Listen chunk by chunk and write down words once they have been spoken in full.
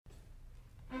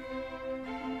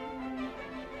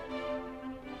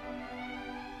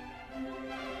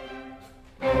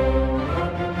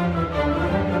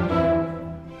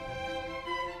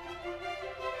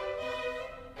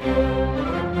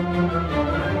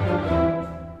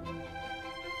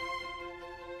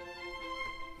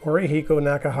Morihiko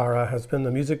Nakahara has been the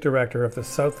music director of the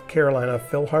South Carolina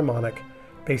Philharmonic,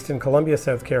 based in Columbia,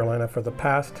 South Carolina, for the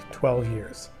past 12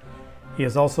 years. He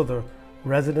is also the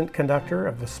resident conductor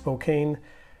of the Spokane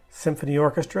Symphony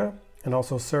Orchestra and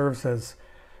also serves as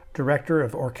director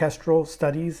of orchestral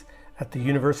studies at the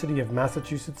University of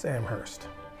Massachusetts Amherst.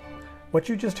 What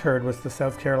you just heard was the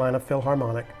South Carolina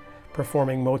Philharmonic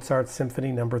performing Mozart's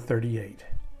Symphony No. 38.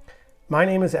 My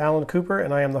name is Alan Cooper,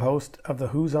 and I am the host of the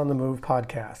Who's on the Move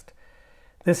podcast.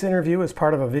 This interview is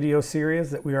part of a video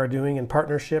series that we are doing in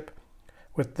partnership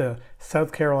with the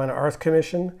South Carolina Arts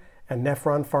Commission and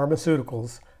Nephron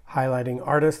Pharmaceuticals, highlighting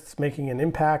artists making an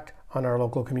impact on our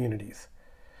local communities.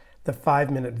 The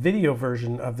 5-minute video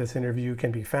version of this interview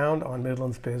can be found on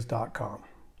midlandsbiz.com.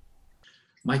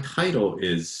 My title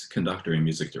is conductor and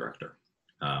music director,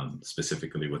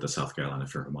 specifically with the South Carolina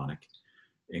Philharmonic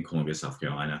in Columbia, South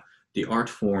Carolina. The art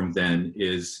form then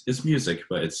is music,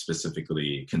 but it's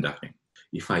specifically conducting.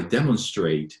 If I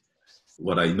demonstrate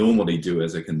what I normally do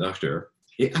as a conductor,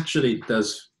 it actually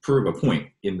does prove a point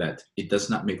in that it does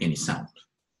not make any sound.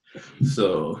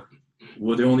 So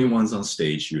we're the only ones on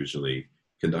stage usually.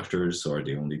 Conductors are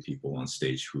the only people on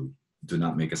stage who do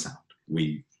not make a sound.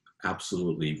 We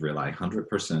absolutely rely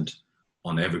 100%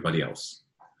 on everybody else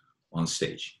on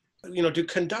stage. You know, do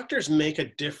conductors make a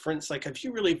difference? Like, have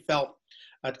you really felt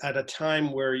at a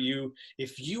time where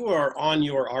if you are on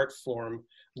your art form,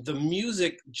 the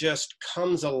music just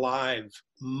comes alive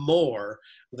more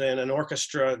than an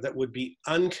orchestra that would be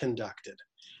unconducted?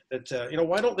 That,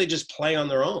 why don't they just play on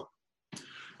their own?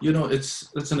 You know,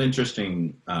 that's an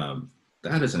interesting,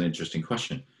 that is an interesting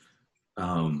question.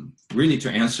 Really,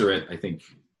 to answer it, I think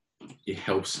it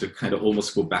helps to kind of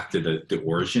almost go back to the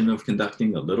origin of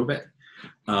conducting a little bit.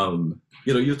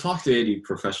 You talk to any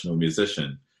professional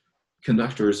musician,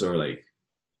 conductors are like,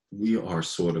 we are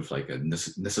sort of like a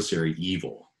necessary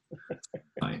evil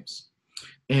times.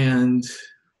 And,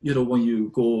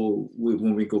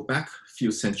 when we go back a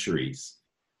few centuries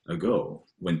ago,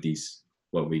 when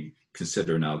what we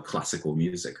consider now classical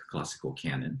music, classical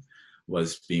canon,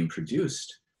 was being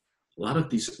produced, a lot of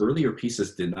these earlier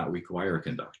pieces did not require a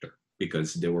conductor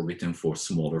because they were written for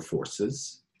smaller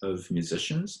forces of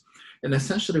musicians. And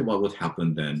essentially what would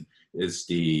happen then is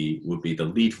would be the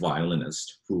lead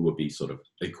violinist, who would be sort of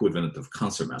equivalent of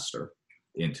concertmaster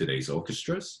in today's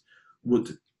orchestras,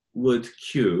 would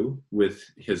cue with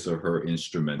his or her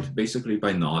instrument, basically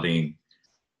by nodding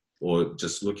or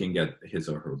just looking at his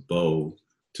or her bow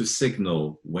to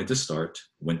signal when to start,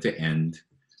 when to end,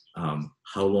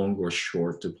 how long or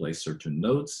short to play certain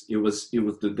notes. There was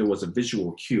a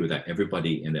visual cue that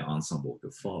everybody in the ensemble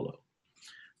could follow.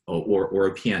 Or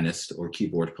a pianist or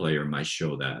keyboard player might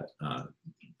show that,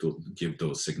 to give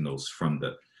those signals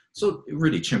so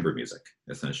really chamber music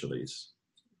essentially is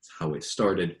how it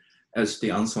started. As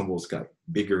the ensembles got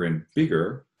bigger and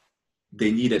bigger,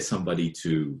 they needed somebody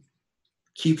to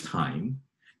keep time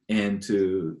and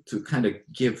to kind of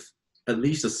give at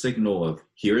least a signal of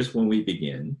here's when we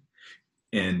begin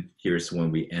and here's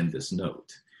when we end this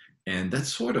note. And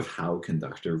that's sort of how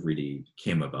conductor really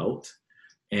came about.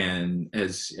 And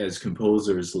as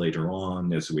composers later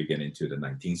on, as we get into the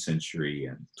 19th century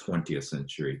and 20th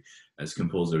century, as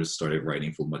composers started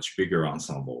writing for much bigger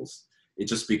ensembles, it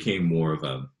just became more of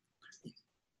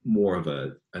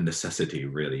a necessity,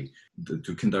 really.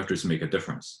 Do conductors make a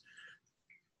difference?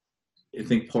 I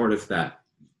think part of that,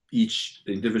 each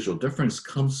individual difference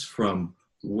comes from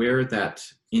where that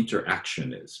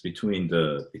interaction is between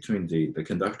the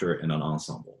conductor and an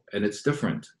ensemble, and it's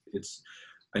different.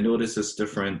 I notice it's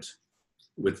different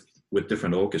with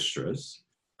different orchestras.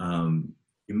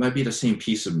 It might be the same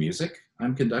piece of music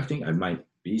I'm conducting. I might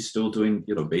be still doing,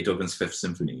 Beethoven's Fifth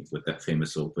Symphony with that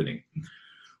famous opening,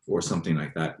 or something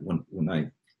like that. When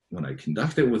I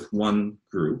conduct it with one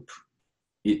group,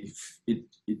 it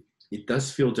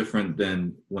does feel different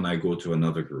than when I go to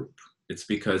another group. It's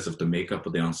because of the makeup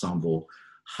of the ensemble,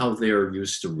 how they're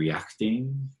used to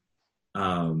reacting.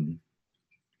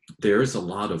 There is a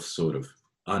lot of sort of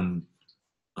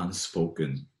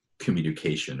unspoken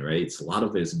communication, right? It's a lot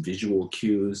of it is visual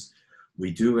cues.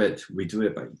 We do it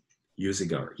by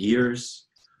using our ears,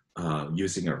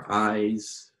 using our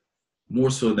eyes,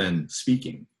 more so than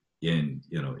speaking in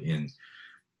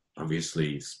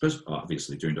obviously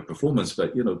during the performance,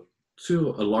 but to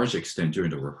a large extent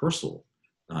during the rehearsal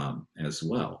as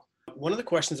well. One of the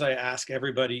questions I ask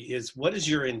everybody is, what is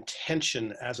your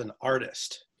intention as an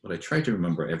artist? What I try to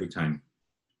remember every time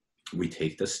we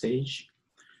take the stage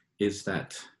is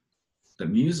that the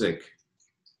music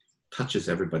touches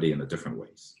everybody in different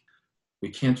ways. We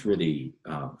can't really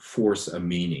force a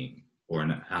meaning or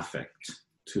an affect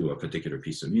to a particular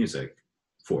piece of music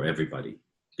for everybody,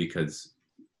 because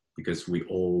we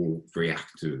all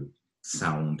react to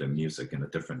sound and music in a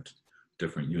different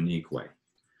unique way.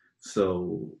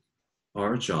 So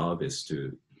our job is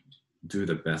to do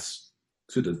the best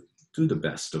do the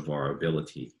best of our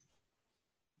ability,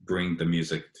 bring the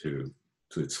music to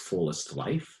its fullest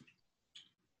life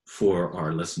for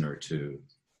our listener to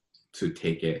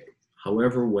take it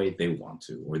however way they want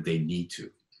to or they need to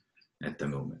at the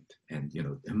moment. And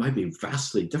it might be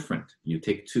vastly different. You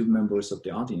take two members of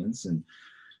the audience, and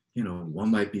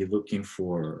one might be looking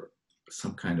for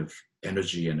some kind of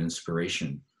energy and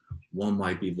inspiration. One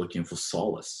might be looking for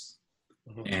solace,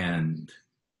 and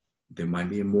there might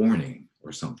be a mourning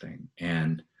or something.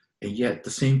 And yet the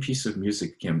same piece of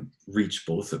music can reach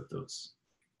both of those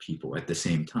people at the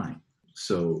same time.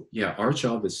 So yeah, our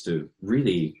job is to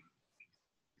really,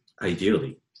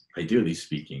 ideally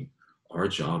speaking, our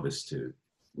job is to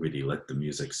really let the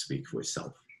music speak for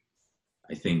itself.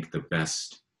 I think the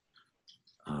best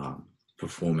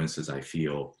performances, I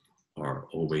feel, are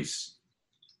always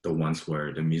the ones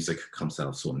where the music comes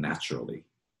out so naturally,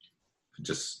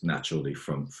 just naturally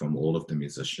from all of the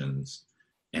musicians,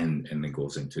 and then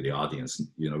goes into the audience,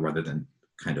 rather than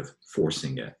kind of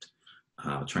forcing it,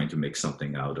 trying to make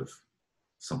something out of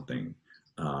something.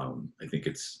 I think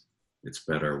it's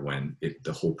better when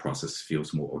the whole process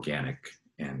feels more organic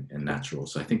and natural.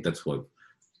 So I think that's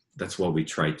what we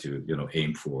try to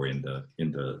aim for in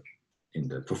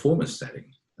the performance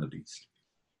setting, at least.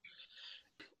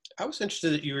 I was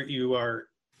interested that you're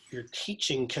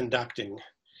teaching conducting.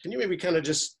 Can you maybe kind of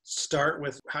just start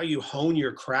with how you hone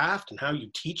your craft and how you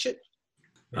teach it?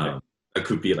 That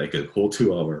could be like a whole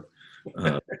 2-hour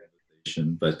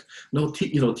conversation, but no,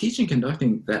 teaching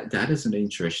conducting, that is an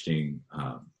interesting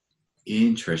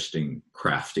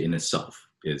craft in itself,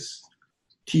 is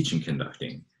teaching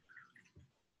conducting.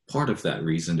 Part of that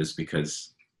reason is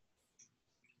because,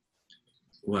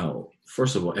 well,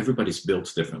 first of all, everybody's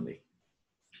built differently.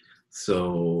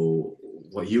 So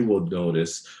what you will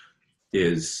notice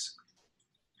is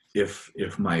if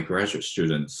my graduate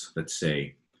students, let's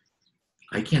say,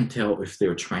 I can't tell if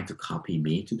they're trying to copy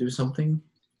me to do something,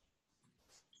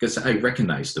 because I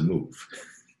recognize the move.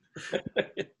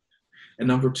 And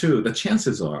number two, the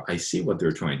chances are I see what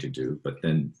they're trying to do, but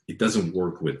then it doesn't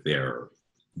work with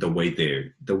the way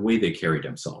they carry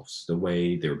themselves, the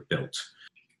way they're built.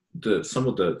 Some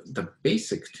of the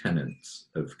basic tenets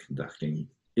of conducting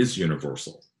is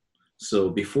universal. So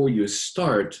before you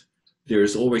start,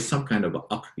 there's always some kind of an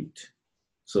upbeat.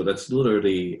 So that's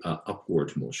literally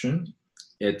upward motion.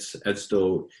 It's as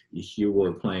though if you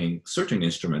were playing certain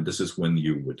instrument, this is when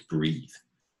you would breathe,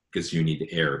 because you need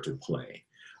air to play.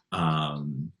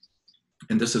 And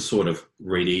this is sort of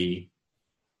ready,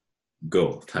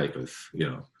 go type of,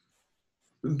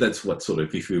 that's what sort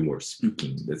of, if you were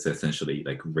speaking, that's essentially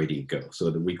like ready, go.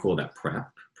 So we call that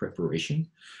preparation.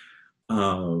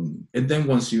 And then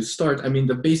once you start,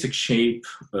 the basic shape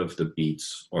of the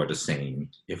beats are the same.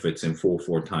 If it's in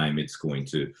 4/4 time, it's going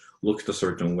to look a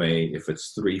certain way. If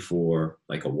it's 3/4,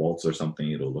 like a waltz or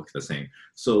something, it'll look the same.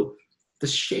 So the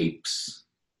shapes,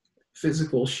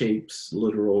 physical shapes,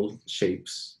 literal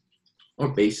shapes,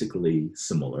 are basically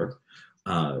similar.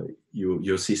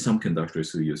 You'll see some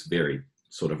conductors who use very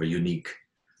sort of a unique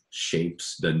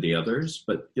shapes than the others,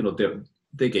 but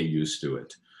they get used to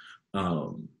it.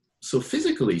 So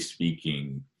physically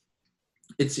speaking,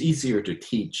 it's easier to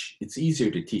teach. It's easier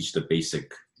to teach the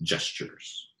basic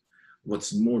gestures.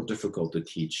 What's more difficult to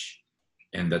teach,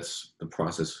 and that's the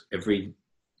process every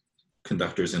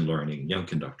conductors in learning, young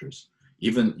conductors,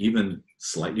 even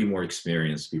slightly more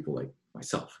experienced people like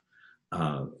myself,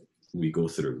 we go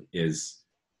through, is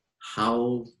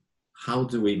how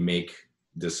do we make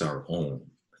this our own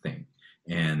thing?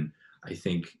 And I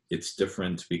think it's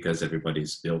different because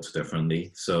everybody's built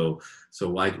differently. So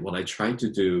what I try to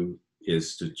do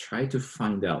is to try to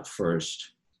find out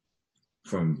first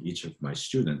from each of my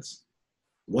students,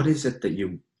 what is it that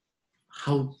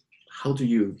how do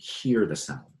you hear the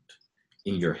sound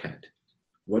in your head?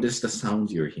 What is the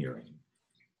sound you're hearing?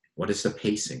 What is the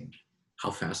pacing? How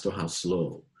fast or how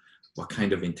slow? What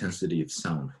kind of intensity of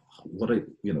sound?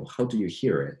 How do you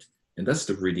hear it? And that's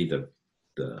really the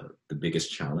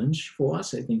biggest challenge for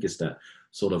us, I think, is that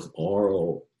sort of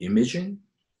oral imaging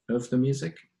of the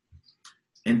music.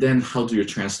 And then how do you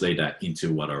translate that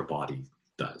into what our body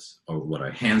does, or what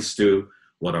our hands do,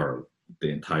 what the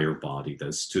entire body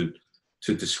does to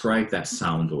describe that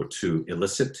sound or to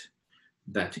elicit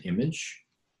that image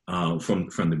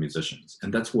from the musicians.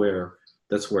 And that's where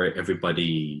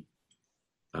everybody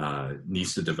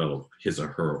needs to develop his or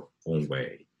her own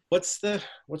way. What's the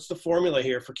formula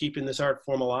here for keeping this art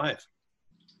form alive?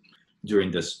 During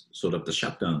this sort of the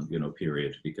shutdown,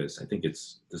 period, because I think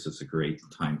this is a great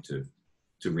time to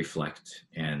reflect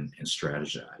and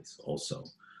strategize also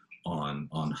on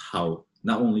how,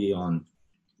 not only on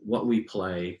what we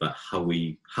play, but how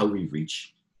we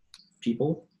reach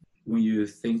people. When you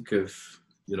think of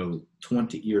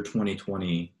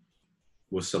 2020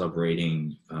 was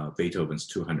celebrating Beethoven's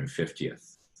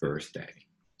 250th birthday,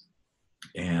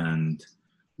 and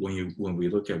when we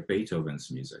look at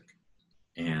Beethoven's music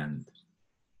and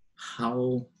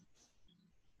how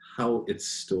it's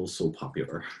still so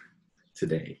popular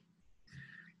today,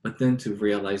 but then to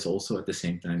realize also at the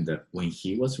same time that when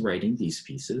he was writing these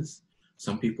pieces,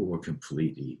 some people were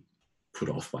completely put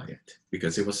off by it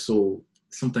because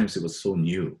sometimes it was so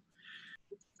new.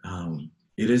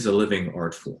 It is a living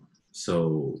art form.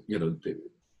 So,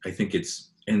 I think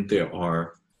there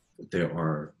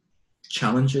are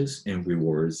challenges and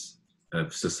rewards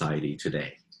of society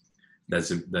today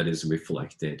that is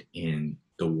reflected in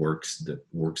the works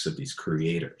of these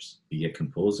creators, be it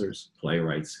composers,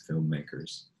 playwrights,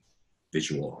 filmmakers,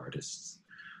 visual artists,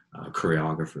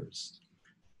 choreographers.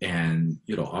 And,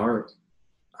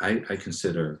 I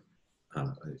consider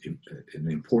an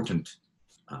important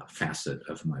facet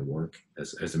of my work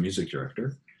as a music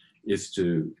director is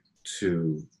to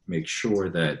make sure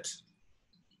that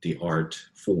the art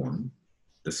form,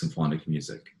 the symphonic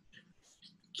music,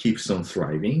 keeps on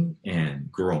thriving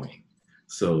and growing.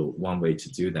 So one way to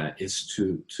do that is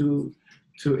to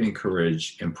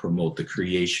encourage and promote the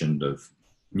creation of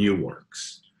new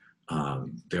works.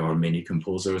 There are many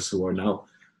composers who are now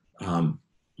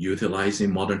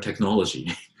utilizing modern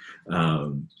technology,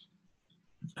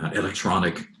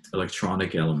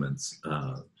 electronic elements,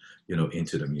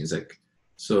 into the music.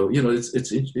 So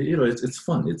it's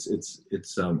fun.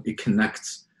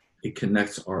 It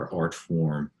connects our art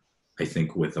form, I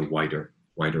think, with a wider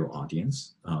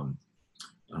audience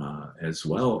as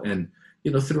well. And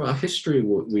throughout history,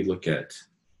 we look at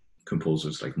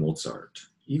composers like Mozart,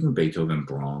 even Beethoven,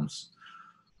 Brahms,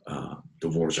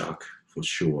 Dvorak, for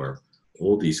sure.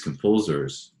 All these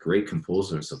composers, great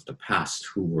composers of the past,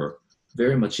 who were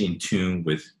very much in tune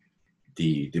with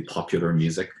the popular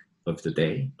music of their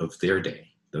day,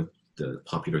 the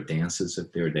popular dances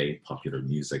of their day, popular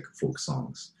music, folk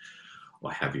songs,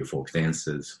 what have you, folk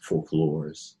dances,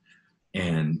 folklores,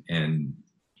 and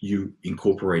you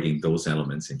incorporating those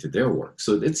elements into their work.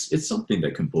 So it's something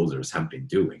that composers have been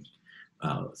doing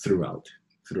throughout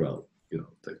the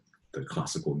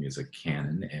classical music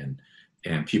canon,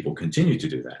 and people continue to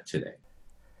do that today.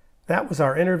 That was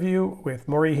our interview with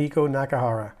Morihiko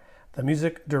Nakahara, the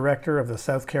music director of the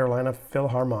South Carolina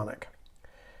Philharmonic.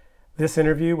 This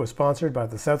interview was sponsored by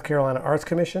the South Carolina Arts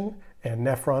Commission and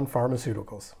Nephron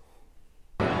Pharmaceuticals.